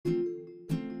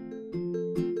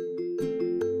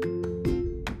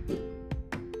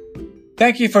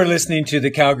Thank you for listening to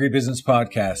the Calgary Business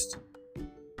Podcast.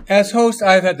 As host,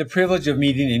 I've had the privilege of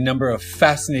meeting a number of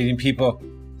fascinating people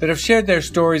that have shared their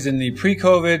stories in the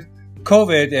pre-COVID,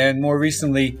 COVID, and more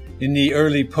recently in the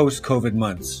early post-COVID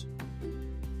months.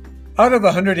 Out of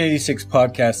 186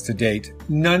 podcasts to date,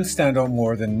 none stand out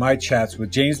more than my chats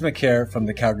with James McCare from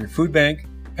the Calgary Food Bank,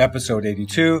 episode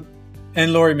 82,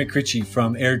 and Laurie McRitchie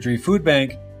from Airdrie Food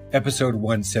Bank, episode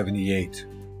 178.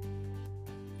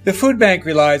 The food bank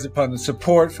relies upon the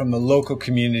support from the local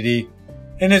community,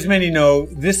 and as many know,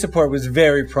 this support was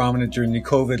very prominent during the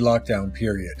COVID lockdown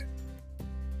period.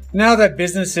 Now that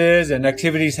businesses and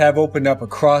activities have opened up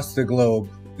across the globe,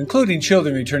 including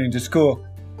children returning to school,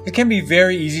 it can be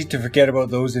very easy to forget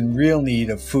about those in real need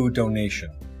of food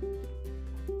donation.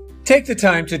 Take the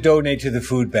time to donate to the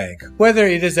food bank, whether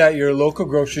it is at your local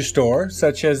grocery store,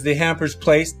 such as the hampers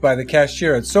placed by the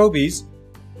cashier at Sobeys,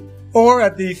 or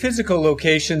at the physical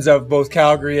locations of both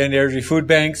Calgary and Airdrie Food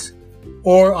Banks,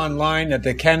 or online at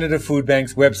the Canada Food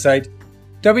Bank's website,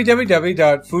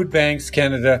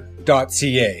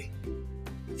 www.foodbankscanada.ca.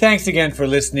 Thanks again for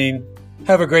listening.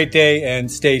 Have a great day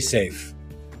and stay safe.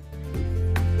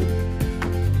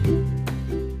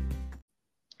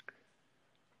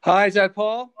 Hi, is that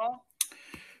Paul?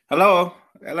 Hello.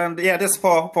 Ellen. Yeah, this is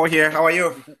Paul. Paul here. How are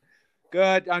you?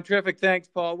 Good. I'm terrific. Thanks,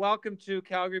 Paul. Welcome to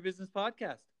Calgary Business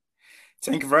Podcast.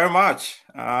 Thank you very much.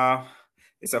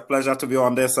 It's a pleasure to be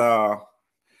on this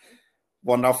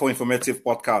wonderful, informative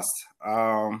podcast.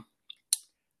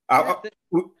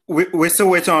 We're still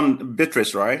waiting on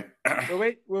Beatrice, right?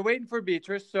 We're waiting for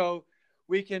Beatrice, so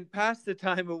we can pass the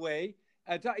time away.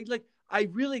 I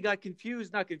really got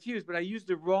confused, not confused, but I used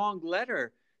the wrong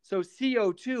letter. So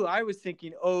CO2, I was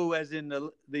thinking O as in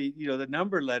the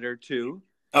number letter 2.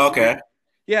 Okay.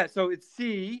 Yeah, so it's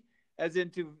C as in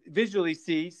to visually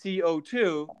see,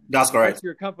 CO2. That's correct. That's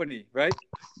your company, right?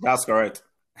 That's correct.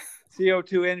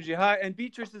 CO2 Energy. Hi, and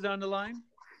Beatrice is on the line.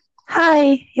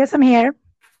 Hi, yes, I'm here.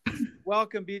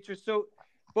 Welcome, Beatrice. So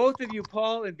both of you,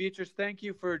 Paul and Beatrice, thank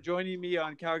you for joining me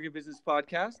on Calgary Business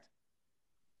Podcast.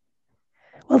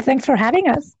 Well, thanks for having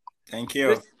us. Thank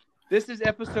you. This is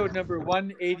episode number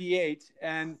 188,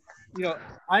 and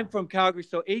I'm from Calgary,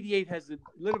 so 88 has a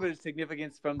little bit of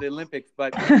significance from the Olympics,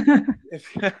 but if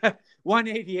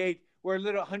 188, we're a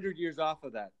little 100 years off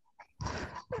of that.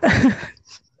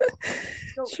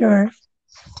 Sure.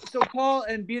 So Paul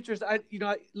and Beatrice,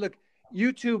 look,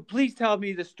 you two, please tell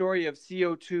me the story of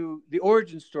CO2, the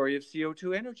origin story of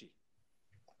CO2 Energy.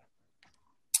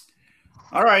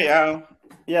 All right.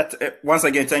 Once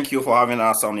again, thank you for having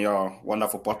us on your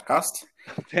wonderful podcast.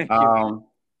 Thank you.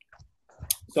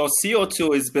 So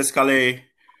CO2 is basically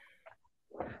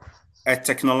a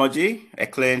technology, a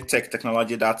clean tech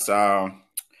technology that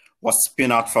was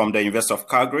spun out from the University of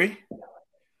Calgary.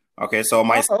 Okay, so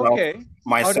myself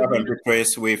and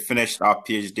Beatrice, we finished our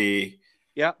PhD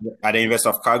at the University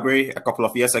of Calgary a couple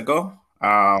of years ago.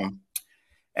 And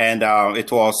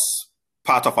it was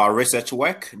part of our research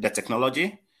work, the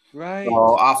technology. Right.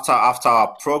 So after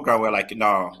our program, we're like,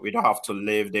 no, we don't have to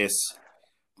leave this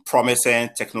promising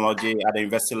technology at the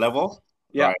university level.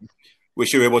 Yeah. Right? We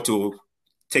should be able to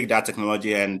take that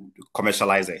technology and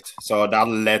commercialize it. So that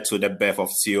led to the birth of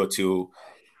CO2,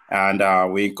 and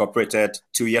we incorporated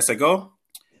 2 years ago.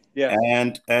 Yeah.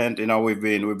 And we've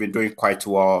been doing quite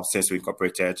well since we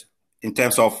incorporated in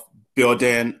terms of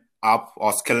building up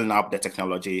or scaling up the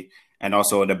technology, and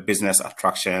also the business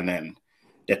attraction and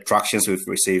the attractions we've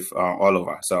received all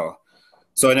over. So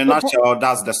in a nutshell,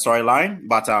 that's the storyline.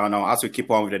 But as we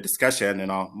keep on with the discussion,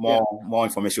 more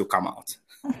information will come out.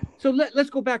 So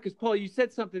let's go back, because Paul, you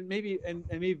said something, maybe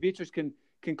maybe Beatrice can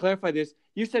clarify this.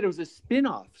 You said it was a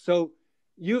spin-off. So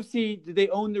UFC, did they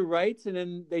own the rights, and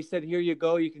then they said, here you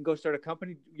go, you can go start a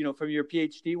company, from your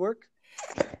PhD work?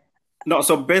 No,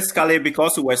 so basically,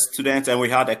 because we were students and we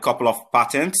had a couple of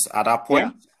patents at that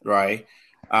point, right?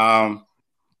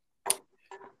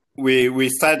 We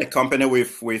started the company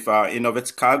with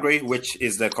Innovate Calgary, which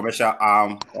is the commercial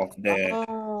arm of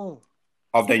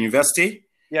the university.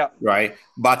 Yeah. Right.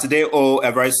 But they owe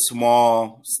a very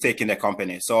small stake in the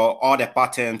company. So all the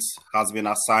patents has been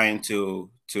assigned to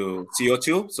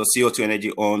CO2. So CO2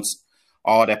 Energy owns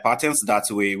all the patents that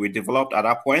we developed at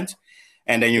that point.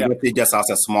 And the university just has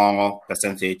a small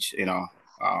percentage, in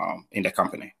the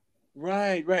company.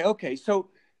 Right. Okay. So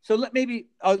I'll let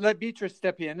Beatrice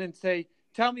step in and say,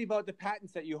 tell me about the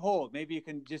patents that you hold. Maybe you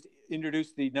can just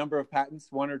introduce the number of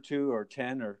patents, 1 or 2 or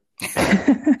 10 or.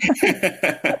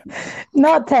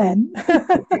 Not 10.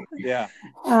 Yeah.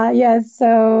 Yes.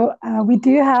 So we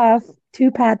do have 2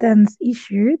 patents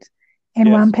issued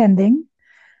and 1 pending.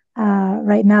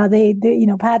 Right now,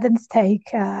 patents take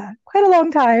quite a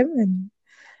long time,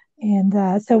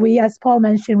 and so we, as Paul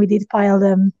mentioned, we did file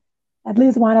them. At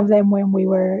least one of them when we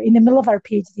were in the middle of our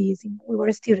PhDs. We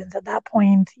were students at that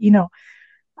point. We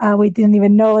didn't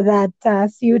even know that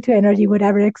CO2 energy would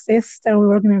ever exist, and we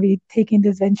were going to be taking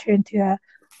this venture into a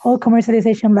whole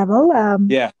commercialization level.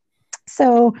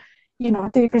 So, to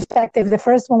be perspective, the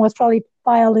first one was probably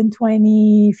filed in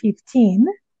 2015.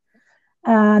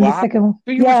 And the second one,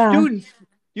 so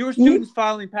you were students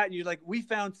filing patent. You're like, we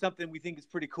found something we think is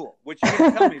pretty cool, which you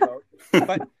didn't tell me about.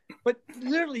 But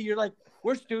literally, you're like,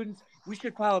 we're students. We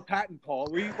should file a patent, Paul.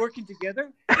 Were you working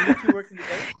together? Were you two working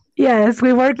together? Yes,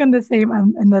 we work on the same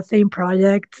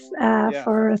projects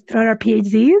throughout our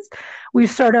PhDs. We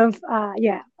sort of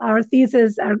our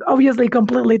theses are obviously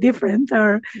completely different.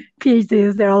 Our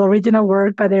PhDs, they're all original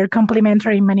work, but they're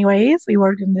complementary in many ways. We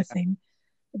work in the same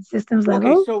systems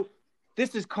level. Okay, so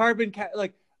this is carbon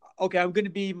I'm going to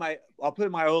be I'll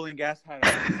put my oil and gas hat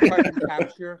on. Carbon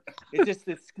capture. It's just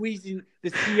the squeezing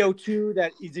the CO2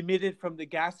 that is emitted from the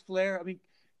gas flare. I mean,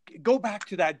 go back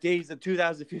to that days of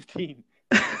 2015.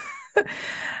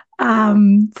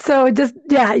 So to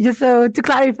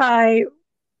clarify,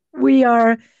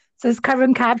 it's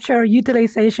carbon capture,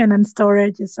 utilization, and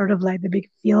storage is sort of like the big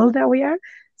field that we are.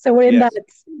 So we're in that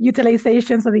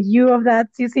utilization, so the U of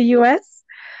that CCUS.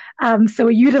 So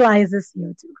we utilize the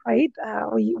CO2, right?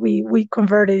 We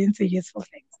convert it into useful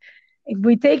things. If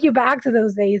we take you back to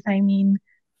those days, I mean,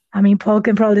 Paul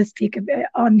can probably speak a bit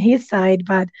on his side,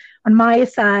 but on my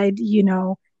side,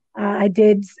 I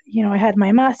did, I had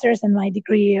my master's and my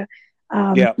degree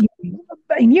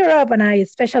in Europe, and I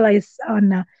specialized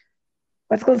on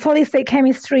what's called solid state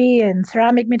chemistry and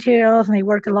ceramic materials, and I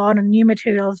worked a lot on new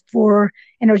materials for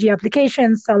energy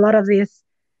applications. So a lot of these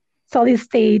solid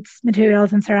state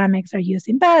materials and ceramics are used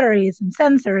in batteries and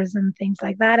sensors and things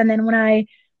like that. And then when I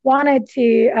wanted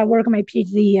to work on my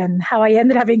PhD, and how I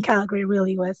ended up in Calgary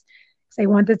really was because I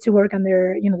wanted to work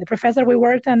under, the professor we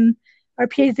worked on our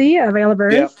PhD, Vela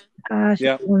Burris, she's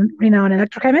a renowned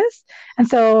electrochemist. And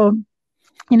so,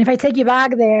 if I take you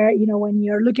back there, when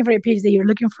you're looking for a PhD, you're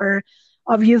looking for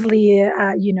obviously,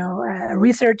 a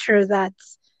researcher that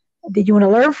you want to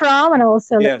learn from, and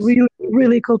also really,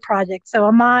 really cool projects. So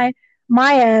on my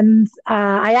end,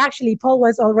 Paul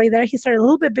was already there. He started a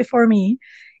little bit before me,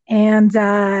 and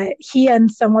he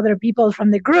and some other people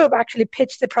from the group actually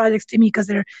pitched the projects to me because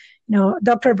they're,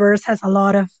 Dr. Burris has a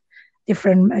lot of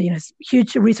different,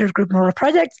 huge research group and a lot of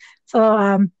projects. So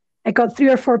I got 3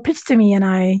 or 4 pitched to me, and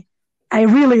I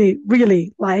really,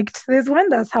 really liked this one.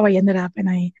 That's how I ended up.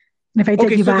 And if I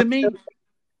take you back.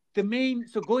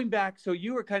 So going back, so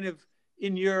you were kind of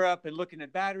in Europe and looking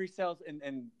at battery cells,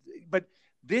 but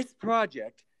this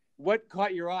project, what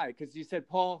caught your eye? Because you said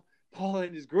Paul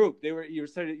and his group, you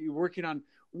were working on,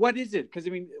 what is it? Because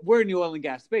we're in the oil and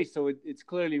gas space, so it's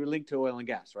clearly linked to oil and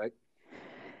gas, right?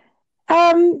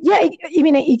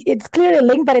 It's clearly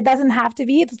linked, but it doesn't have to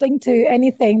be. It's linked to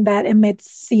anything that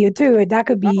emits CO2. That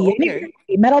could be anything. It could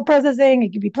be metal processing.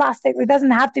 It could be plastic. It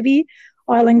doesn't have to be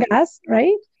oil and gas,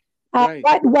 right?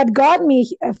 But what got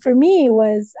me for me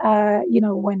was,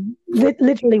 when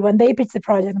they pitched the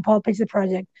project and Paul pitched the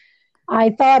project, I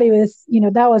thought it was,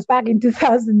 that was back in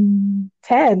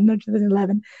 2010 or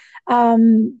 2011.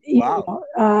 To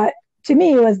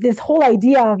me, it was this whole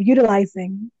idea of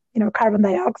utilizing, carbon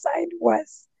dioxide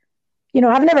was,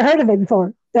 I've never heard of it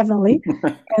before, definitely.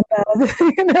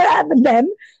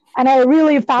 And I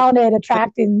really found it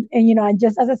attracting, and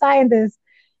just as a scientist,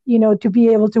 to be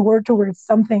able to work towards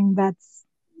something that's,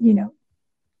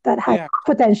 that had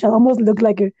potential, almost looked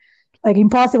like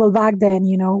impossible back then,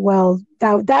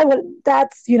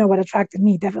 that's, what attracted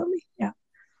me, definitely. Yeah.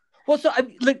 Well, so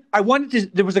I wanted to,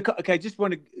 there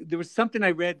was something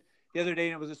I read the other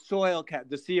day, and it was a soil cap,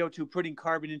 the CO2 putting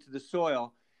carbon into the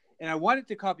soil. And I wanted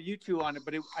to copy you two on it,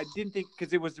 but I didn't think,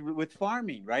 because it was with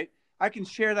farming, right? I can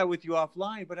share that with you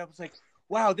offline, but I was like,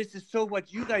 wow, this is so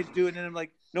what you guys do. And then I'm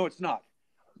like, no, it's not.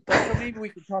 But so maybe we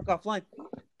can talk offline.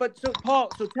 But so Paul,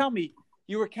 tell me,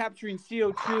 you were capturing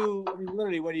CO2. I mean,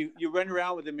 literally, what you run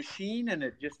around with a machine and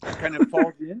it just kind of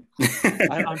falls in?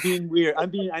 I'm being weird. I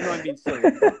know I'm being silly.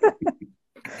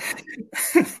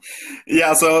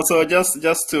 Yeah. So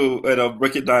just to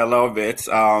break it down a little bit,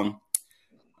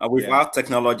 with our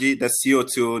technology, the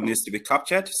CO2 needs to be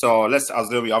captured. So let's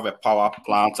assume we have a power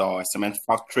plant or a cement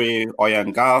factory, oil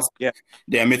and gas. Yeah.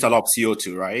 They emit a lot of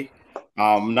CO2, right?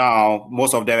 Now,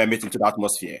 most of them emit into the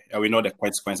atmosphere, and we know the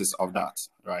consequences of that,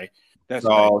 right? That's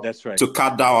right. To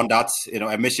cut down on that,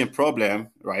 emission problem,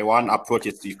 right? One approach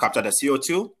is to capture the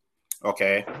CO2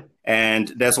 Okay.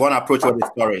 And there's one approach where they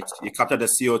store it. You capture the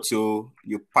CO2,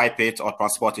 you pipe it or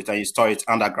transport it, and you store it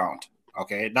underground.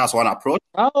 Okay. That's one approach.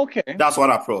 Oh, okay. That's one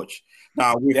approach.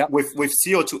 Now, with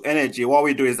CO2 energy, what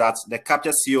we do is that the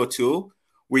captured CO2,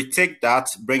 we take that,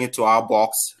 bring it to our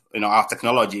box, our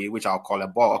technology, which I'll call a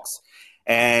box,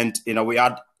 and, we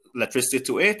add electricity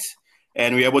to it,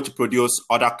 and we're able to produce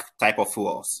other type of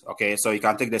fuels. Okay. So you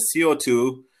can take the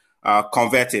CO2,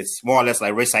 convert it, more or less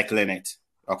like recycling it.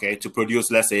 Okay, to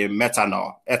produce, let's say,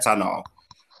 methanol, ethanol.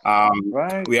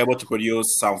 Right. We're able to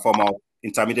produce some form of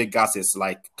intermediate gases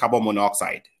like carbon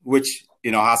monoxide, which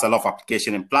has a lot of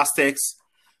application in plastics,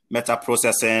 metal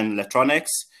processing,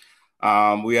 electronics.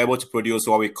 We're able to produce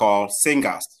what we call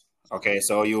syngas. Okay,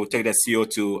 so you take the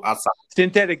CO2 outside.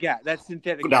 Synthetic gas. That's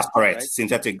synthetic. That's gas, correct. Right?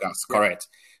 Synthetic gas, correct.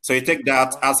 So you take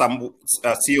that, add some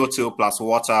CO2 plus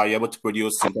water, you're able to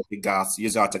produce synthetic gas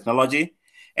using our technology.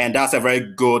 And that's a very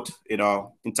good,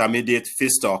 intermediate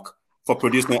feedstock for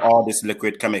producing all these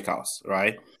liquid chemicals,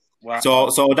 right? Wow.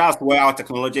 So that's where our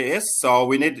technology is. So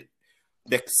we need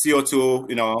the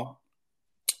CO2,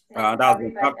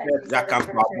 that comes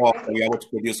from our box, and we're able to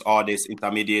produce all these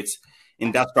intermediate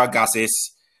industrial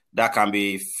gases that can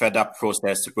be further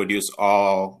processed to produce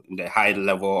all the high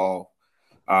level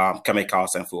of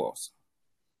chemicals and fuels.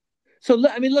 So,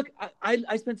 I mean, look,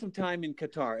 I spent some time in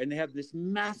Qatar, and they have this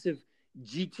massive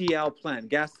GTL plant,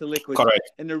 gas to liquid.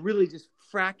 Correct. And they're really just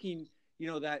fracking,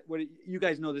 that what you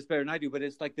guys know this better than I do, but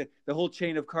it's like the whole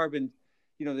chain of carbon,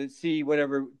 the C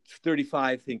whatever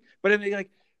 35 thing. But I mean, like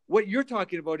what you're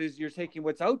talking about is you're taking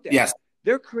what's out there. Yes.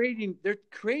 They're creating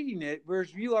it,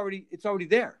 whereas it's already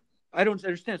there. I don't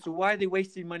understand. So why are they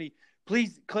wasting money?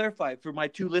 Please clarify for my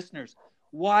two listeners.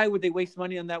 Why would they waste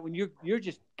money on that when you're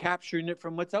just capturing it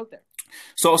from what's out there?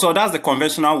 So that's the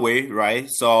conventional way, right?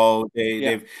 So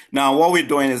now what we're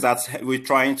doing is that we're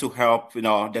trying to help, the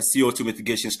CO2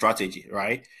 mitigation strategy,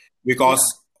 right? Because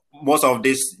most of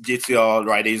this GTL,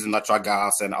 right, is natural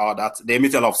gas and all that. They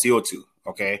emit a lot of CO2,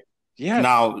 okay? Yeah.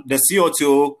 Now the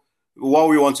CO2, what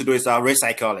we want to do is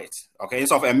recycle it, okay?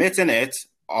 Instead of emitting it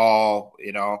or,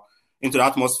 into the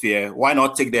atmosphere, why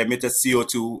not take the emitted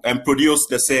CO2 and produce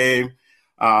the same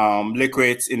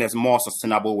liquids in a more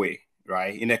sustainable way?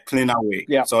 Right, in a cleaner way.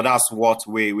 Yeah. So that's what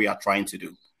we are trying to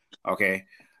do. Okay.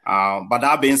 But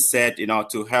that being said,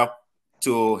 to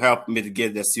help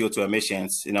mitigate the CO2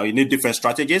 emissions, you need different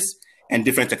strategies and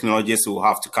different technologies will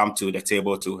have to come to the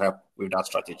table to help with that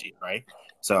strategy. Right.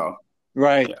 So.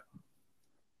 Right. Yeah.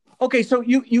 Okay. So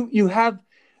you have,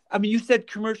 I mean, you said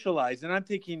commercialized, and I'm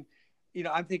thinking,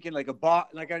 like a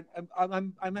bot. Like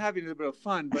I'm having a little bit of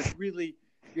fun, but really,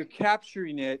 you're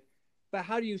capturing it. But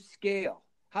how do you scale?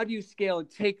 How do you scale and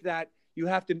take that? You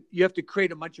have to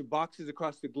create a bunch of boxes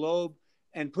across the globe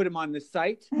and put them on the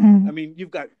site. Mm-hmm. I mean,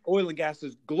 you've got oil and gas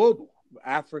is global.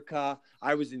 Africa.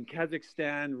 I was in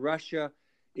Kazakhstan, Russia.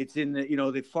 It's in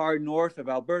the the far north of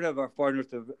Alberta, or far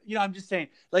north of I'm just saying,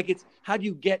 like, it's how do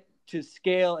you get to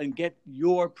scale and get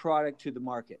your product to the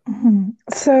market? Mm-hmm.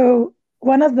 So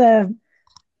one of the,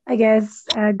 I guess,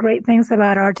 great things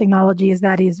about our technology is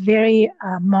that it's very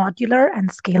modular and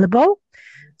scalable.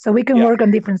 So we can work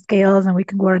on different scales, and we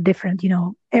can work different,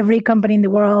 every company in the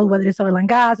world, whether it's oil and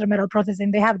gas or metal processing,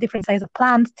 they have different size of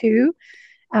plants too,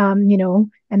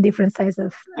 and different size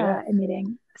of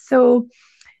emitting. So,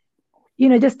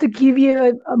 just to give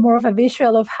you a more of a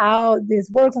visual of how this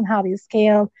works and how they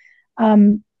scale,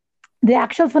 the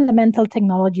actual fundamental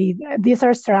technology, these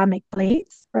are ceramic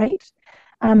plates, right?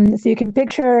 So you can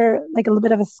picture like a little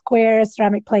bit of a square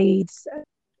ceramic plates.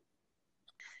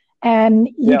 And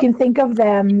you can think of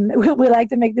them, we like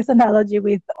to make this analogy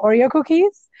with Oreo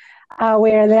cookies,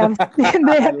 where they have,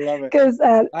 because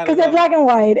they're black and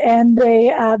white, and they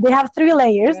have 3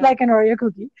 layers like an Oreo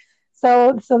cookie.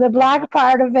 So the black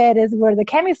part of it is where the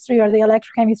chemistry or the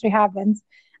electrochemistry happens,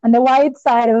 and the white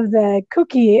side of the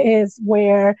cookie is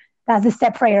where that's the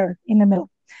separator in the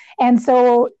middle. And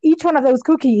so each one of those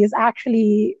cookies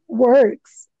actually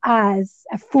works as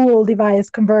a full device,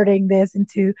 converting this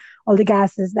into all the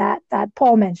gases that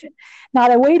Paul mentioned. Now,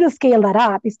 the way to scale that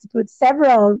up is to put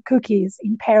several cookies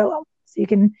in parallel. So you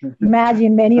can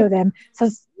imagine many of them. So,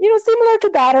 similar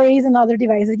to batteries and other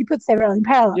devices, you put several in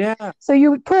parallel. Yeah. So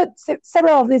you put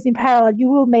several of these in parallel, you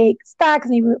will make stacks,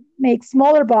 and you will make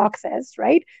smaller boxes,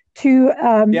 right, to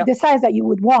the size that you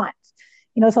would want.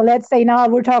 So let's say now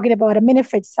we're talking about a mini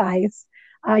fridge size,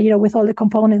 with all the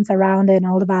components around it and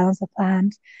all the balance of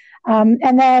plant.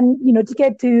 And then, to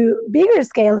get to bigger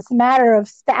scale, it's a matter of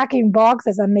stacking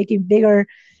boxes and making bigger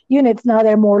units. Now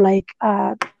they're more like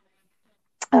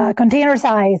container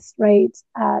size, right?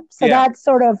 So that's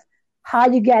sort of how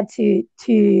you get to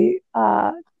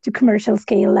to commercial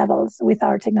scale levels with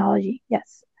our technology.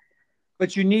 Yes.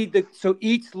 But you need so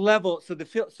each level,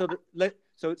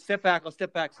 so step back, I'll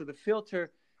step back. So the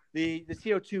filter, the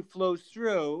CO2 flows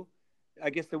through, I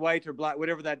guess the white or black,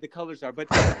 whatever the colors are, but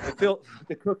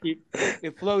the cookie,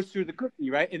 it flows through the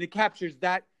cookie, right? And it captures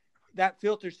that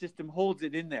filter system holds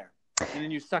it in there. And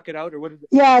then you suck it out, or what is it?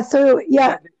 Yeah. So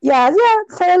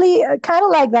fairly kind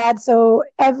of like that. So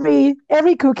every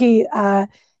cookie,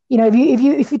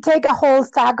 if you take a whole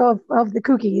stack of the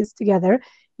cookies together,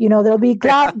 there'll be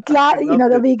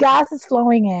there'll be gases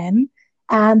flowing in,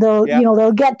 and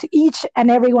they'll get to each and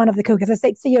every one of the cookies. Let's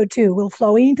say CO2 will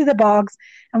flow into the box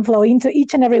and flow into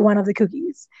each and every one of the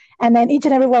cookies. And then each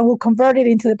and every one will convert it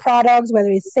into the products, whether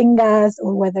it's syngas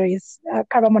or whether it's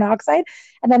carbon monoxide.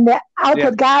 And then the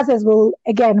output gases will,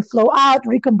 again, flow out,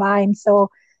 recombine.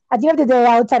 So at the end of the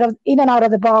day, in and out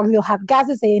of the box, you'll have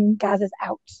gases in, gases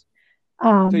out.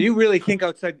 So you really think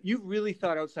outside, you really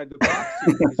thought outside the box,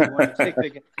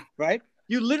 right?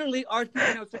 You literally are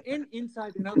thinking outside,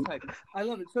 inside and outside. I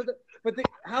love it. So,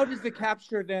 how does the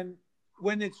capture then,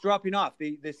 when it's dropping off,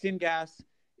 the syngas,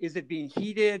 is it being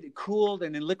heated, cooled,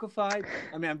 and then liquefied?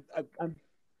 I mean,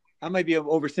 I might be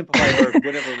oversimplifying or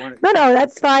whatever. No,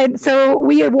 that's fine. So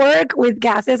we work with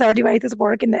gases. Our devices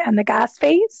work in the gas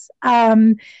phase,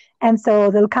 and so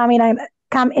they'll come in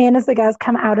as a gas,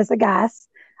 come out as a gas.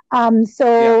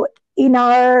 In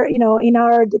our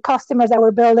the customers that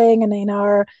we're building and in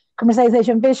our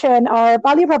commercialization vision, our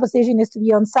value proposition is to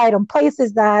be on site on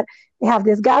places that they have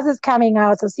these gases coming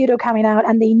out, so CO2 coming out,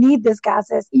 and they need these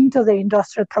gases into the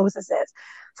industrial processes.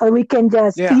 So we can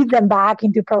just feed them back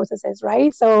into processes,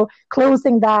 right? So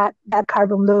closing that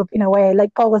carbon loop in a way,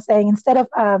 like Paul was saying, instead of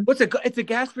it's a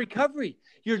gas recovery.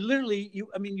 You're literally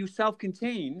you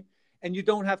self-contain, and you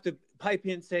don't have to pipe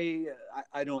in, say,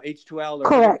 I don't know, H2L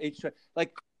or H2L.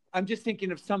 Like, I'm just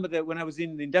thinking of when I was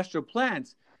in the industrial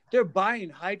plants, they're buying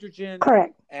hydrogen.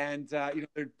 Correct. And,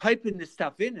 they're piping this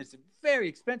stuff in. It's very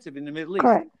expensive in the Middle East.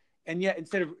 Correct. And yet,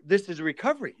 instead of this is a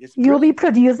recovery. You'll be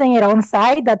producing it on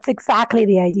site. That's exactly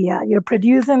the idea. You're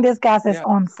producing these gases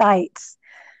on site,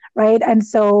 right? And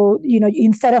so,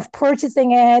 instead of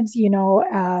purchasing it,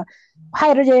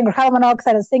 hydrogen or carbon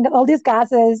monoxide or all these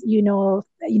gases,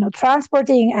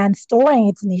 transporting and storing,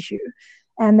 it's an issue,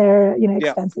 and they're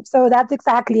expensive. So that's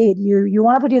exactly it. You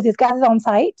want to produce these gases on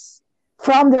site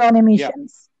from their own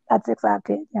emissions. That's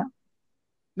exactly it. Yeah.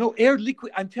 No, Air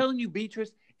Liquide. I'm telling you,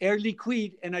 Beatrice, Air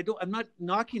Liquide, and I'm not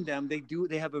knocking them.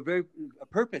 They have a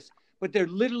purpose, but they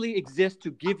literally exist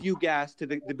to give you gas to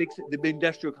the big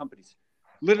industrial companies.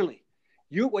 Literally.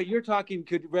 What you're talking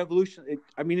could revolutionize.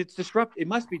 It's disruptive. It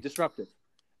must be disruptive.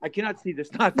 I cannot see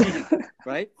this not being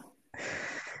right.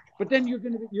 But then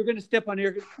you're gonna step on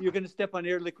Air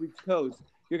Liquide's toes.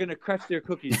 You're gonna crush their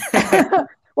cookies.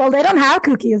 Well, they don't have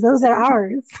cookies; those are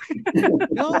ours.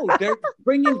 No, they're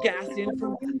bringing gas in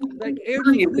from like Air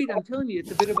Liquide. I'm telling you,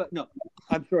 it's a bit of a no.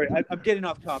 I'm sorry, I'm getting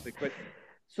off topic, but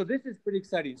so this is pretty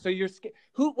exciting. So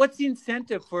what's the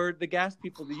incentive for the gas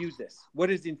people to use this?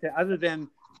 What is the incentive other than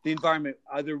the environment?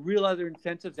 Are there real other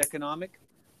incentives, economic?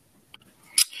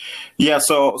 Yeah,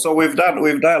 so we've done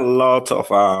a lot of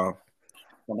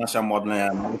financial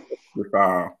modeling with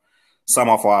some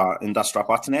of our industrial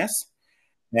partners,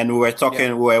 and we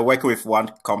were working with one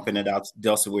company that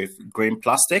deals with green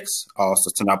plastics or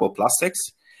sustainable plastics,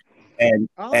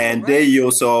 and they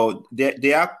use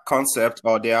their concept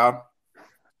or their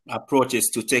approach is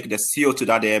to take the CO2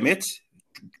 that they emit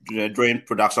during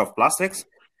production of plastics.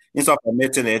 Instead of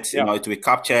emitting it, it will be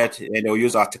captured, and they'll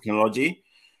use our technology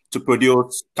to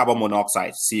produce carbon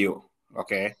monoxide, CO.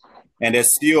 Okay, and the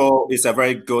CO is a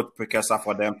very good precursor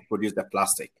for them to produce the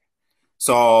plastic.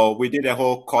 So we did a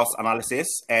whole cost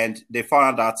analysis, and they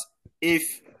found that if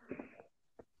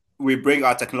we bring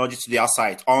our technology to their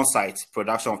site, on-site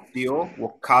production of CO,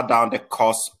 will cut down the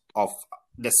cost of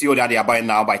the CO that they are buying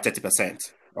now by 30%.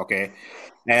 Okay.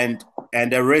 And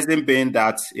the reason being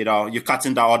that, you're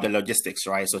cutting down all the logistics,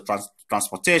 right? So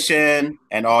transportation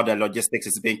and all the logistics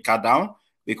is being cut down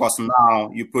because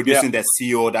now you're producing the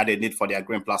CO that they need for their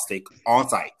green plastic on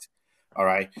site. All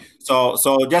right. So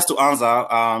just to answer,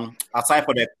 aside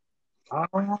for the.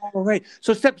 All right.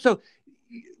 So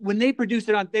when they produce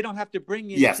it they don't have to bring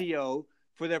in CO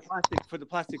for their plastic, for the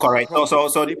plastic. Correct.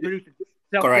 So they produce it.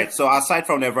 Correct. So aside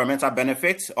from the environmental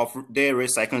benefits of they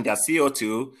recycling their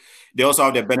CO2, they also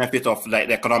have the benefit of like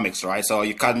the economics, right? So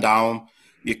you're cutting down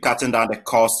the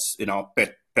costs,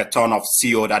 per ton of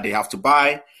CO that they have to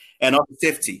buy, and also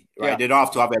safety, right? Yeah. They don't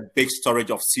have to have a big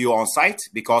storage of CO on site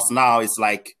because now it's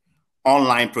like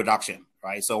online production,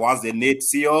 right? So once they need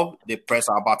CO, they press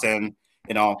our button,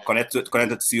 connected to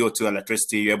CO2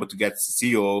 electricity, you're able to get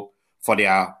CO for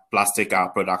their plastic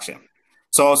production.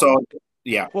 So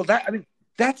yeah. Well,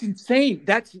 that's insane.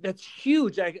 That's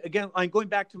huge. I'm going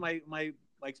back to my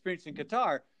experience in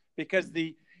Qatar, because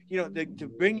to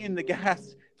bring in the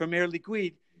gas from Air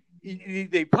Liquide,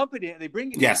 they pump it in, they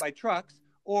bring it in by trucks,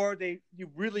 or you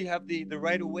really have the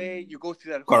right of way. You go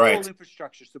through that whole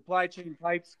infrastructure, supply chain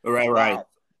pipes. Right.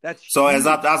 That's so huge.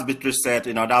 as Beatrice said,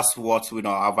 that's what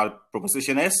our value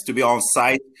proposition is, to be on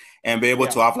site and be able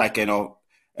to have a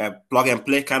plug and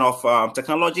play kind of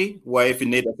technology, where if you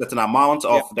need a certain amount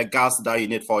of the gas that you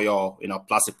need for your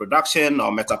plastic production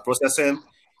or metal processing,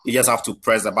 you just have to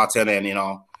press the button and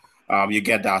you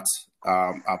get that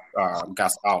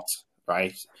gas out,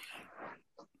 right?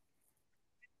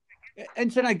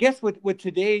 And so I guess with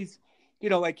today's,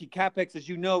 like CapEx, as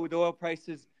with oil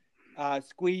prices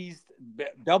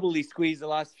doubly squeezed the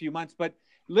last few months, but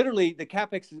literally the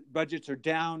CapEx budgets are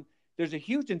down. There's a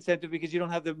huge incentive because you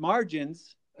don't have the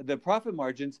margins, the profit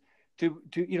margins to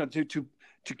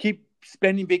keep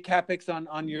spending big CapEx on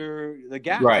the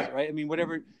gas, right? I mean,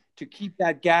 whatever, to keep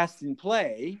that gas in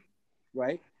play,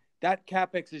 right? That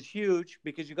CapEx is huge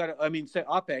because you got to, say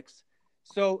OpEx.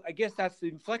 So I guess that's the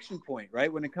inflection point,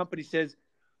 right? When a company says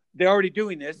they're already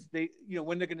doing this,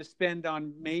 when they're going to spend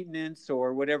on maintenance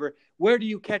or whatever, where do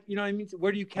you catch,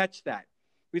 where do you catch that?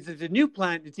 Because if it's a new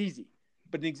plant, it's easy.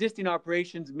 But in existing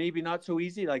operations, maybe not so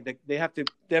easy. Like they have to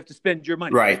spend your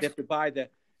money, right? They have to buy the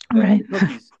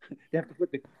cookies. They have to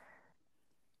put the.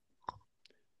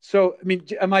 So I'm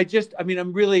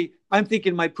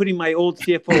thinking putting my old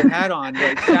CFO hat on,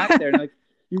 sat there, and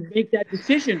you make that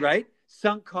decision, right?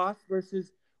 Sunk cost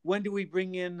versus when do we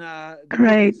bring in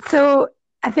right. So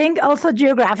I think also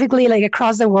geographically, like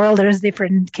across the world, there's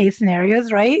different case scenarios,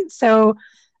 right? So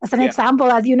as an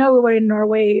example, as you know, we were in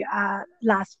Norway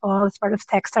last fall as part of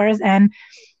Techstars, and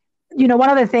one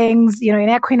of the things, in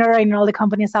Equinor and all the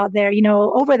companies out there,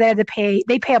 over there they pay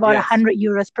about 100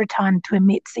 euros per ton to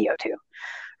emit CO2,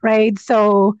 right?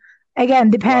 So again,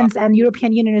 depends, and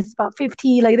European Union is about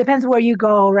 50. Like, depends where you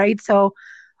go, right? So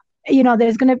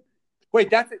there's gonna wait.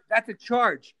 That's a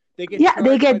charge. They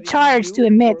get charged to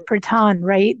emit per ton,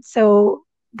 right? So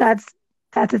that's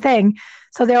the thing.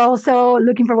 So they're also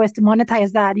looking for ways to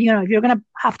monetize that. If you're going to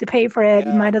have to pay for it,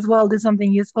 you might as well do something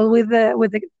useful with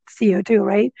the CO2,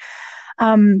 right?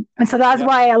 And so that's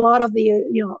why a lot of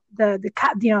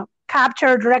the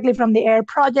capture directly from the air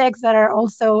projects that are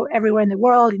also everywhere in the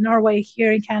world, in Norway,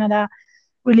 here in Canada,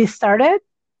 really started.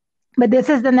 But this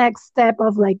is the next step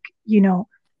of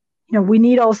we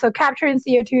need also capturing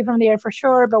CO2 from the air for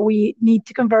sure, but we need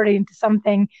to convert it into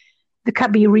something that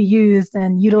can be reused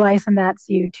and utilizing that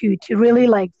CO2 to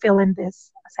really fill in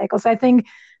this cycle. So I think,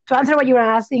 to answer what you were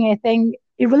asking, I think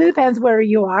it really depends where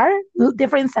you are,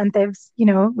 different incentives,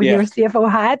 with your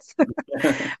CFO hats.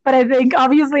 But I think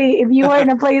obviously if you were in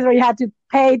a place where you had to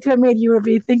pay to emit, you would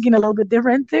be thinking a little bit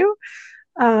different too.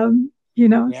 So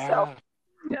yeah.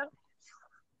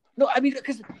 No,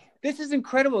 because this is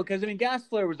incredible, because gas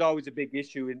flare was always a big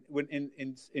issue in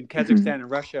Kazakhstan and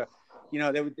Russia.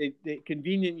 They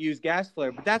convenient use gas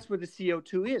flare, but that's where the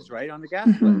CO2 is, right, on the gas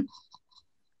flare.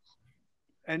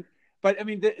 But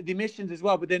the emissions as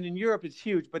well. But then in Europe, it's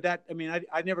huge. But that,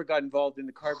 I never got involved in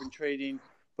the carbon trading.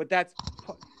 But that's,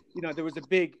 there was a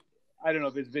big, I don't know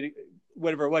if it's big,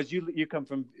 whatever it was. You come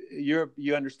from Europe,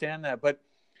 you understand that. But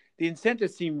the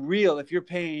incentives seem real if you're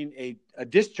paying a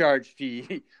discharge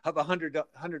fee of $100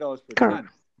 per ton.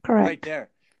 Correct. Right there.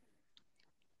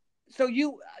 So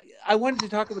I wanted to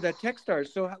talk about that Techstars.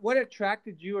 So what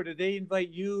attracted you, or did they invite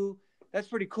you? That's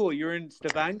pretty cool. You're in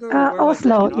Stavanger?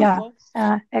 Oslo,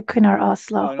 Equinor,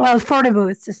 Oslo. Well,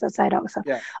 Fornebu is just outside Oslo.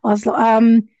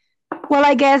 Well,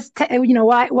 I guess,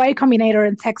 Y Combinator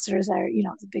and Techstars are,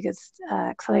 the biggest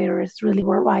accelerators really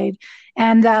worldwide.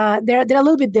 And they're a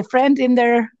little bit different in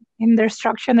their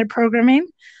structure and their programming.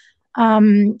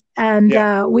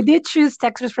 We did choose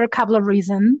Techstars for a couple of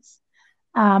reasons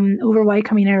over Y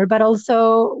Combinator, but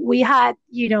also we had,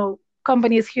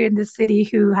 companies here in the city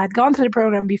who had gone through the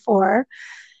program before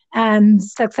and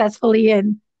successfully,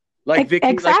 and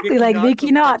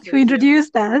Vicky Knott, who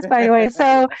introduced us, by the way.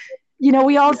 So,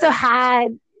 we also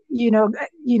had,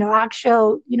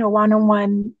 actual,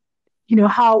 one-on-one,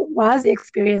 how was the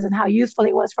experience and how useful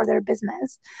it was for their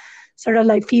business, sort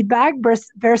of feedback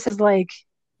versus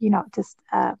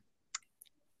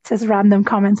just random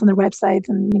comments on their websites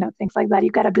and things like that.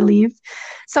 You got to believe.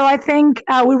 So I think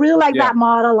we really like that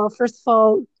model of, first of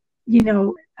all,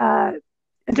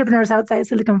 entrepreneurs outside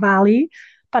Silicon Valley,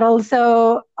 but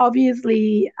also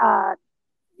obviously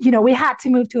we had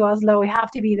to move to Oslo. We have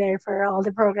to be there for all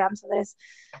the programs. So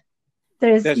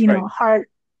there's, That's you know, right.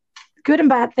 good and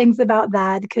bad things about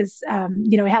that because,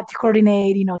 you know, we had to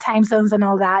coordinate, you know, time zones and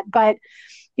all that. But,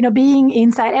 you know, being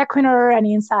inside Equinor and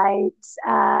inside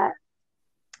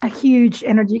a huge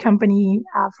energy company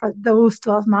for those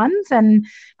 12 months and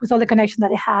with all the connections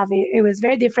that I have, it was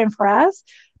very different for us.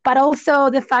 But also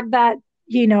the fact that,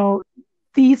 you know,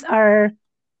 these are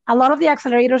a lot of the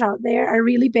accelerators out there are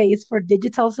really based for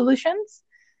digital solutions.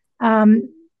 I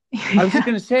was just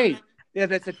going to say, yeah,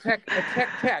 that's a tech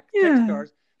yeah.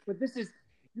 stars, but this is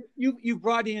you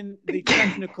brought in the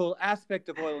technical aspect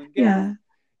of oil and gas. Yeah.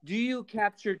 Do you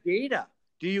capture data?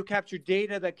 Do you capture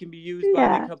data that can be used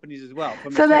by the companies as well?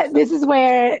 So that this is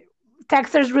where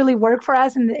Techstars really work for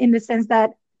us in the sense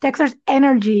that Techstars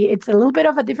Energy, it's a little bit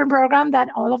of a different program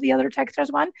than all of the other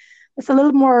Techstars one. It's a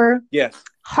little more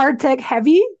hard tech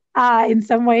heavy in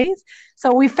some ways.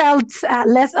 So we felt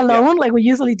less alone, like we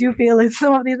usually do feel in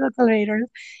some of these accelerators.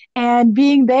 And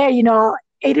being there, you know,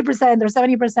 80% or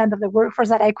 70% of the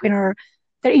workforce at Equinor,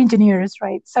 they're engineers,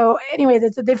 right? So anyways,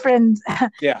 it's a different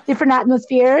different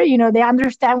atmosphere. You know, they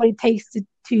understand what it takes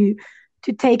to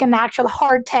take an actual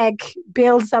hard tech,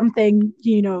 build something,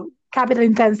 you know, capital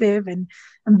intensive and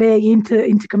big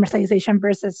into commercialization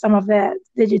versus some of the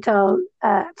digital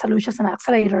solutions and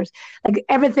accelerators. Like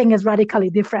everything is radically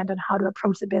different on how to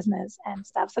approach the business and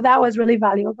stuff. So that was really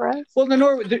valuable for us. Well,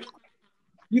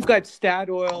 you've got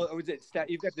Statoil, or is it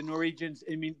you've got the Norwegians.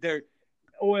 I mean, they're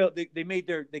oil.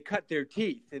 They cut their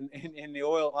teeth in the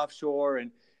oil offshore,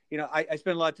 and you know, I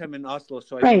spent a lot of time in Oslo,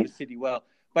 so I know the city well.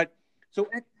 But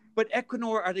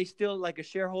Equinor, are they still like a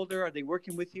shareholder? Are they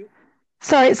working with you?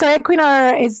 So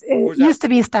Equinor used to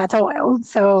be Statoil,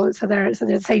 so they're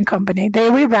the same company.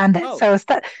 They rebranded, so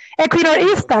Equinor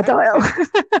is Statoil.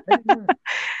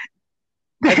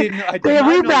 I didn't know. They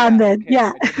rebranded,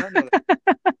 yeah. I did not know that.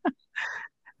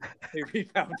 They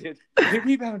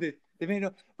rebounded. They made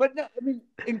but no, I mean,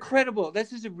 incredible.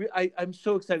 This is I'm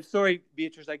so excited. Sorry,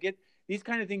 Beatrice. I get these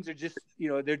kind of things are just, you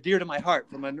know, they're dear to my heart.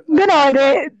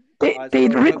 They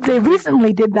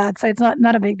recently did that, so it's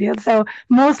not a big deal. So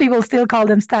most people still call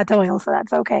them Statoil, so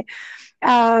that's okay.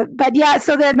 But yeah,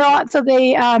 so they're not. So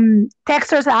they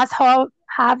Techstars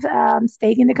have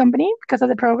stake in the company because of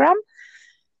the program.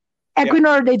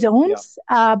 Equinor they don't,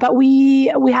 but we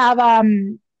have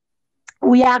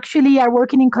we actually are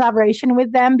working in collaboration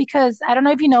with them because I don't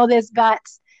know if you know this, but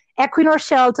Equinor,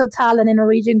 Shell, Total, and the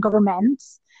Norwegian government,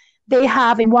 they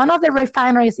have in one of the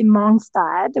refineries in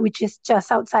Mongstad, which is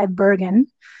just outside Bergen,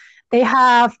 they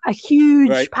have a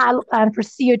huge pilot plant for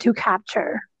CO2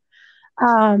 capture.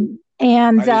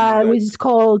 Which is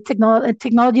called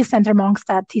Technology Center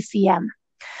Mongstad, TCM.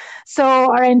 So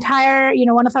our entire, you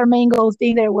know, one of our main goals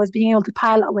being there was being able to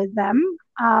pilot with them,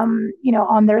 you know,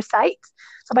 on their site.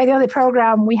 So by the end of the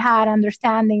program, we had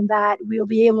understanding that we'll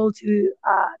be able to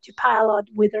pilot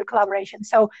with their collaboration.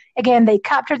 So again, they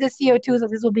capture the CO2, so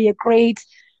this will be a great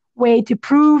way to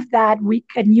prove that we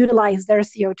can utilize their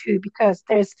CO2 because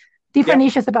there's different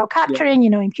issues about capturing, you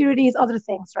know, impurities, other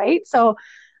things, right? So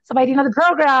by the end of the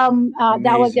program,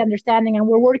 that was the understanding, and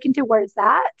we're working towards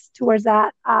that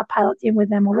pilot team with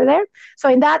them over there. So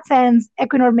in that sense,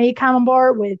 Equinor may come on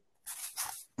board with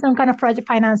some kind of project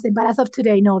financing, but as of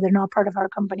today, no, they're not part of our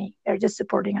company. They're just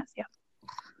supporting us. Yeah.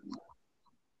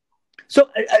 So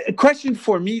a question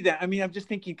for me then. I mean, I'm just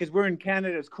thinking because we're in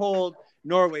Canada, it's cold,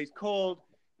 Norway's cold,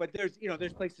 but there's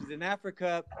places in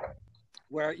Africa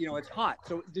where, you know, it's hot.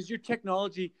 So does your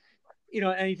technology, you know,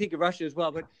 and you think of Russia as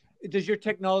well, but does your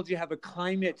technology have a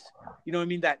climate, you know what I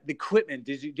mean, that the equipment,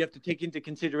 do you have to take into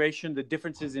consideration the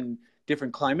differences in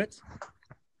different climates?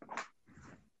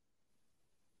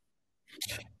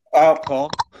 Paul?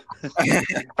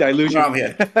 Dilution. No, I'm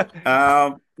here.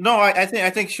 No, I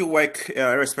think it should work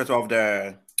irrespective of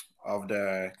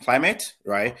the climate,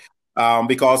 right?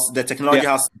 Because the technology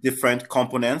has different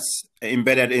components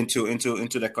embedded into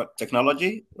the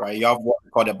technology, right? You have what we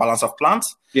call the balance of plant.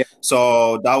 Yeah.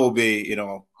 So that will be, you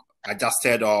know,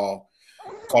 adjusted or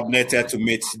coordinated to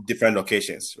meet different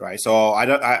locations, right? So I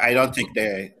don't think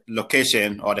the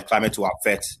location or the climate will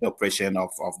affect the operation of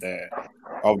the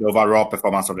overall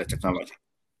performance of the technology.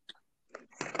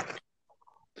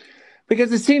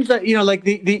 Because it seems that, you know, like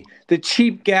the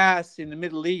cheap gas in the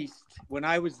Middle East, when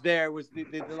I was there, was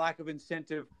the lack of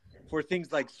incentive for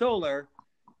things like solar.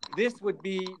 This would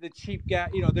be the cheap gas.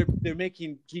 You know, they're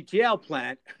making GTL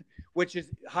plant, which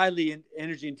is highly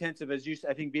energy intensive, as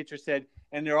I think Beatrice said,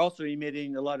 and they're also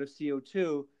emitting a lot of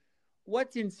CO2.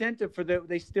 What's incentive for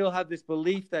they still have this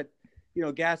belief that, you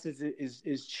know, gas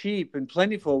is cheap and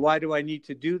plentiful. Why do I need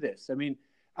to do this? I mean,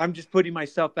 I'm just putting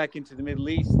myself back into the Middle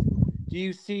East.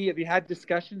 Have you had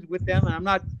discussions with them? And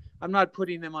I'm I'm not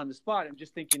putting them on the spot. I'm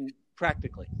just thinking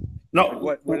practically. No,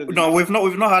 What are the- no, we've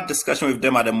not had discussion with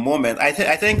them at the moment. I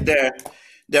think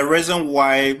the reason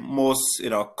why most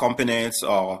companies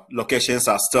or locations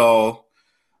are still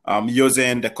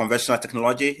using the conventional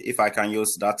technology, if I can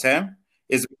use that term,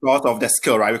 is because of the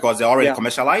skill, right? Because they're already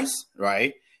commercialized,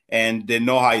 right? And they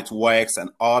know how it works and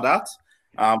all that.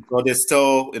 So they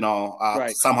still,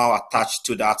 somehow attached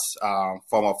to that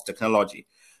form of technology.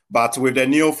 But with the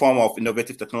new form of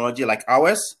innovative technology like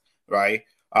ours, right?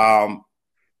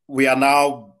 We are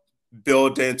now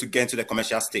building to get to the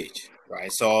commercial stage,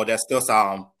 right? So there's still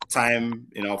some time,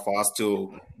 for us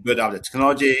to build up the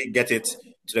technology, get it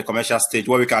to the commercial stage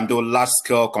where we can do large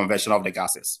scale conversion of the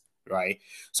gases, right?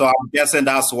 So I'm guessing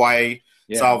that's why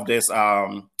some of these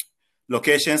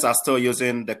locations are still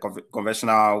using the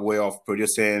conventional way of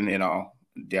producing,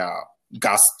 their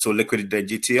gas to liquid, the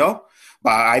GTL.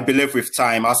 But I believe with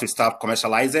time, as we start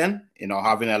commercializing,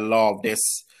 having a lot of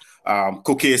this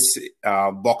cookies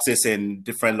boxes in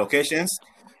different locations,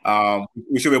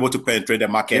 we should be able to penetrate the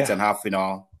market and have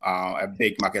a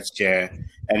big market share.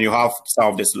 And you have some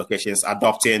of these locations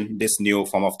adopting this new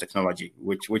form of technology,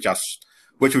 which we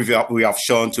have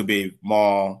shown to be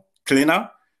more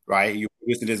cleaner, right? You're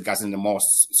using this gas in the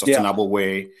most sustainable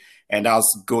way, and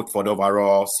that's good for the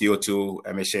overall CO2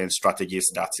 emission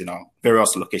strategies that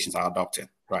various locations are adopting,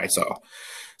 right? So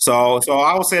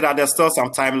I would say that there's still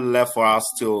some time left for us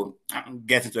to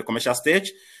get into the commercial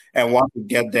stage, and once we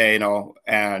get there,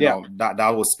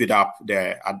 that will speed up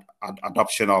the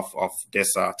adoption of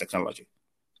this technology.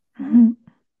 Mm-hmm.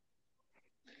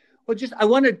 Well, I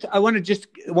want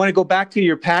to go back to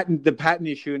the patent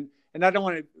issue, and I don't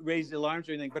want to raise alarms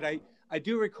or anything, but I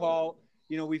do recall,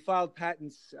 we filed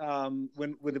patents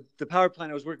with the power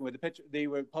plant I was working with. They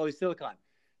were polysilicon.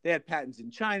 They had patents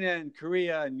in China and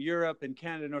Korea and Europe and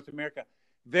Canada, North America.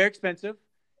 Very expensive.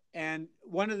 And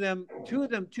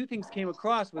two things came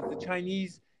across with the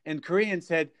Chinese and Koreans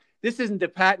said, this isn't a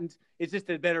patent, it's just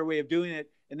a better way of doing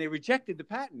it. And they rejected the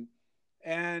patent.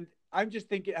 And I'm just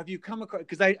thinking, have you come across,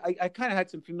 because I kind of had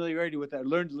some familiarity with that, I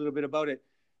learned a little bit about it.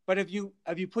 But have you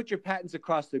put your patents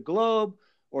across the globe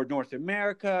or North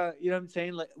America? You know what I'm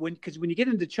saying? Because when you get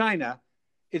into China,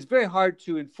 it's very hard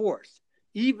to enforce.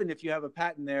 Even if you have a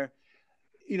patent there,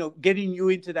 getting you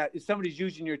into that, if somebody's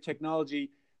using your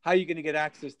technology, how are you going to get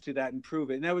access to that and prove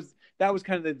it? And that was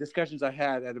kind of the discussions I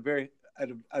had at a very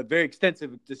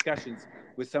extensive discussions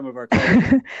with some of our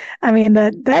colleagues. I mean,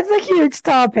 that's a huge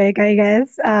topic, I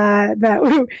guess,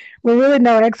 that we're really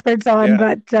no experts on. Yeah.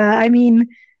 But I mean,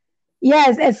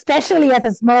 yes, especially as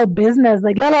a small business,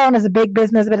 like let alone as a big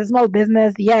business, but a small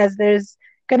business, yes, there's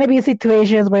going to be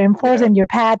situations where enforcing your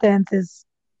patents is,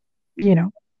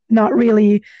 not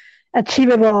really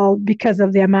achievable because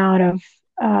of the amount of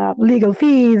legal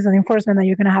fees and enforcement that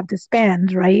you're going to have to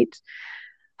spend, right?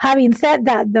 Having said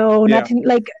that, though, I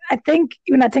think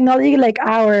even a technology like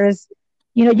ours,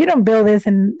 you don't build this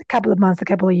in a couple of months, a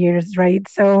couple of years, right?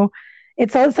 So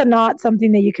it's also not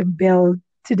something that you can build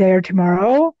today or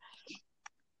tomorrow.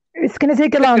 It's going to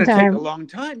take a long time. Take a long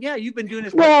time. Yeah, you've been doing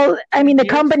this. Well, I mean, the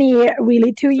company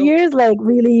really 2 years,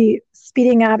 really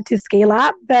speeding up to scale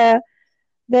up the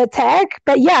tech.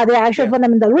 But yeah, the actual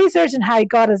fundamental research and how it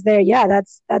got us there. Yeah,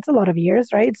 that's a lot of years,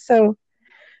 right? So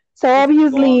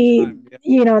obviously,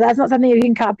 that's not something you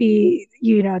can copy,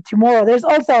 tomorrow. There's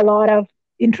also a lot of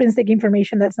intrinsic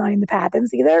information that's not in the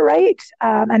patents either, right?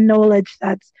 And knowledge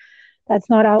that's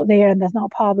not out there and that's not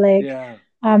public. Yeah.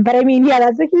 But I mean,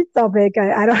 that's a huge topic.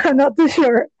 I'm not too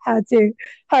sure how to.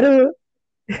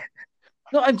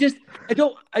 No, I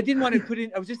didn't want to put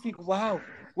in. I was just thinking, wow.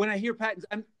 When I hear patents,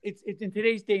 it's in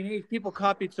today's day and age, people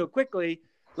copy it so quickly,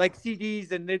 like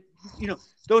CDs, and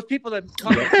those people that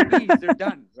copy CDs, they're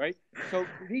done, right? So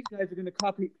these guys are going to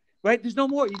copy, right? There's no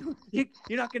more. You're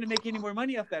not going to make any more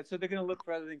money off that, so they're going to look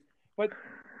for other things. But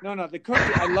no, the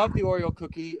cookie. I love the Oreo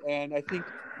cookie, and I think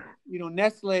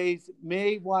Nestle's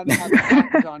may want to have a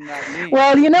patent on that name.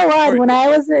 Well, you know what? When I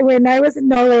was in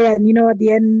Norway, and at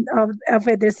the end of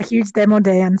it, there's a huge demo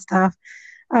day and stuff.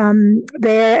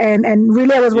 There and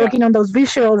really I was working on those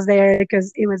visuals there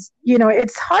because it was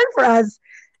it's hard for us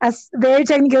as very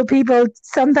technical people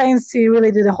sometimes to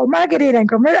really do the whole marketing and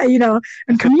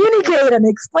and communicate and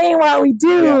explain what we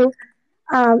do,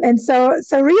 and so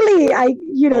really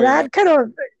that kind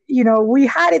of we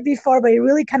had it before, but it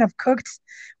really kind of cooked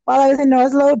while I was in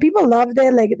Oslo. People loved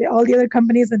it, like all the other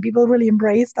companies, and people really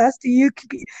embraced us to use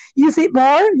it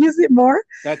more.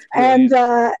 That's brilliant.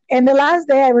 And the last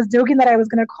day I was joking that I was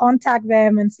going to contact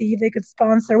them and see if they could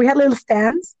sponsor. We had little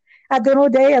stands at demo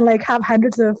day and have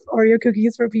hundreds of Oreo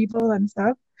cookies for people and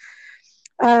stuff.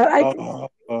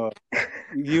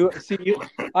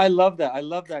 I love that. I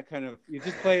love that kind of, you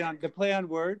just play on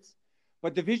words,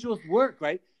 but the visuals work,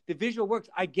 right? The visual works.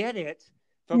 I get it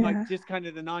from like just kind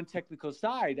of the non-technical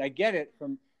side. I get it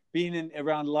from being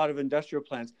around a lot of industrial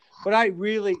plants, but I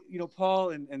really,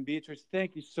 Paul and Beatrice,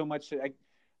 thank you so much.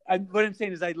 What I'm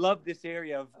saying is I love this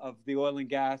area of the oil and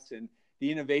gas and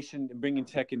the innovation and bringing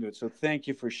tech into it. So thank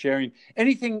you for sharing.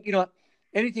 Anything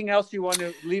else you want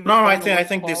to leave? No, I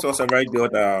think this was a very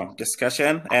good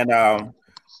discussion, and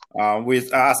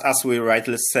with as we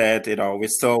rightly said, we're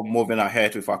still moving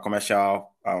ahead with our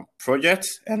commercial project,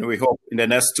 and we hope in the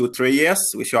next 2-3 years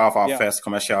we should have our first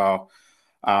commercial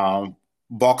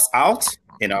box out,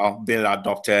 being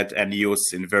adopted and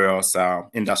used in various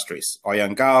industries, oil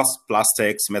and gas,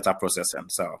 plastics, metal processing.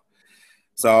 So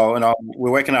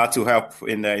we're working hard to help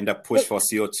in the push for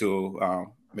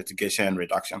CO2 mitigation and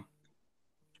reduction.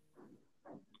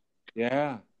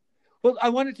 Yeah. Well, I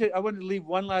wanted to leave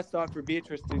one last thought for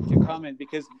Beatrice to comment,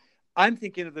 because I'm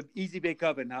thinking of the Easy Bake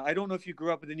Oven. Now, I don't know if you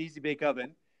grew up with an Easy Bake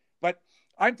Oven, but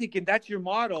I'm thinking that's your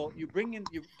model. You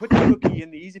put the cookie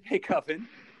in the Easy Bake Oven,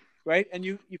 right? And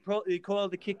you coil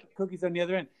the cookies on the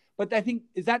other end. But I think,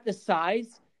 is that the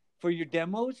size for your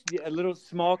demos? A little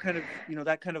small kind of,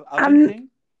 that kind of oven thing?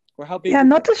 Or how big? Yeah, I'm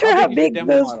not too sure how big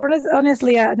those.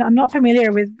 Honestly, I'm not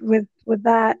familiar with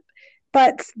that.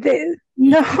 But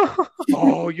no.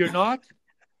 Oh, you're not?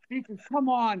 Come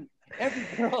on. Every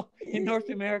girl in North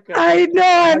America. I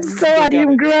know. I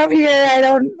didn't grow up here. I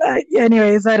don't.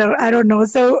 Anyways, I don't know.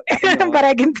 So, but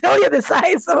I can tell you the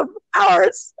size of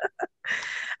ours.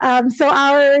 So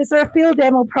our sort of field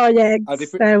demo project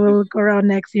that will go around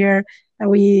next year. I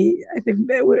think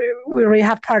we already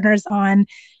have partners on.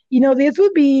 This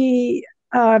would be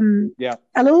a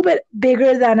little bit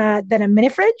bigger than a mini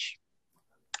fridge.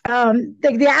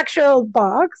 The actual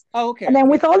box. Oh, okay. And then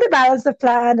with all the balance of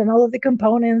plant and all of the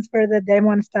components for the demo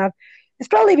and stuff, it's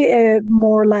probably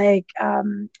more like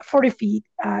 40 feet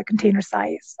container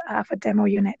size for demo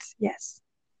units. Yes.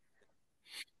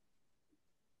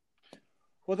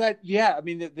 Well,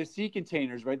 the sea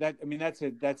containers, right?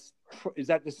 Is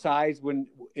that the size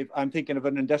if I'm thinking of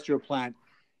an industrial plant,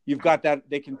 you've got that,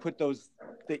 they can put those,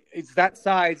 it's that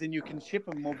size and you can ship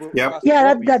them over. Yeah,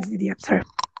 that's sorry.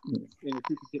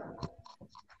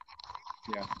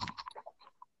 Yeah.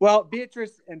 Well,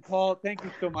 Beatrice and Paul, thank you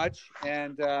so much,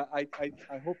 and I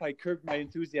hope I curbed my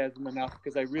enthusiasm enough,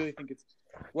 because I really think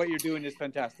what you're doing is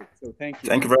fantastic. So thank you.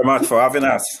 Thank you very much for having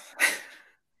us.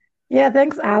 Yeah,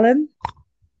 thanks, Alan.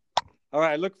 All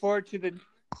right, I look forward to the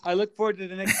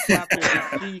next chapter of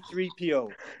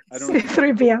C3PO. I don't know.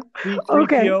 C3PO.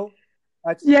 Okay.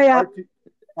 That's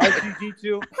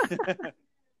R2D2.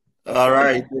 All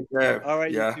right. All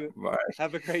right, Yeah. you too. Bye.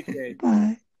 Have a great day.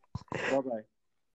 Bye. Bye-bye.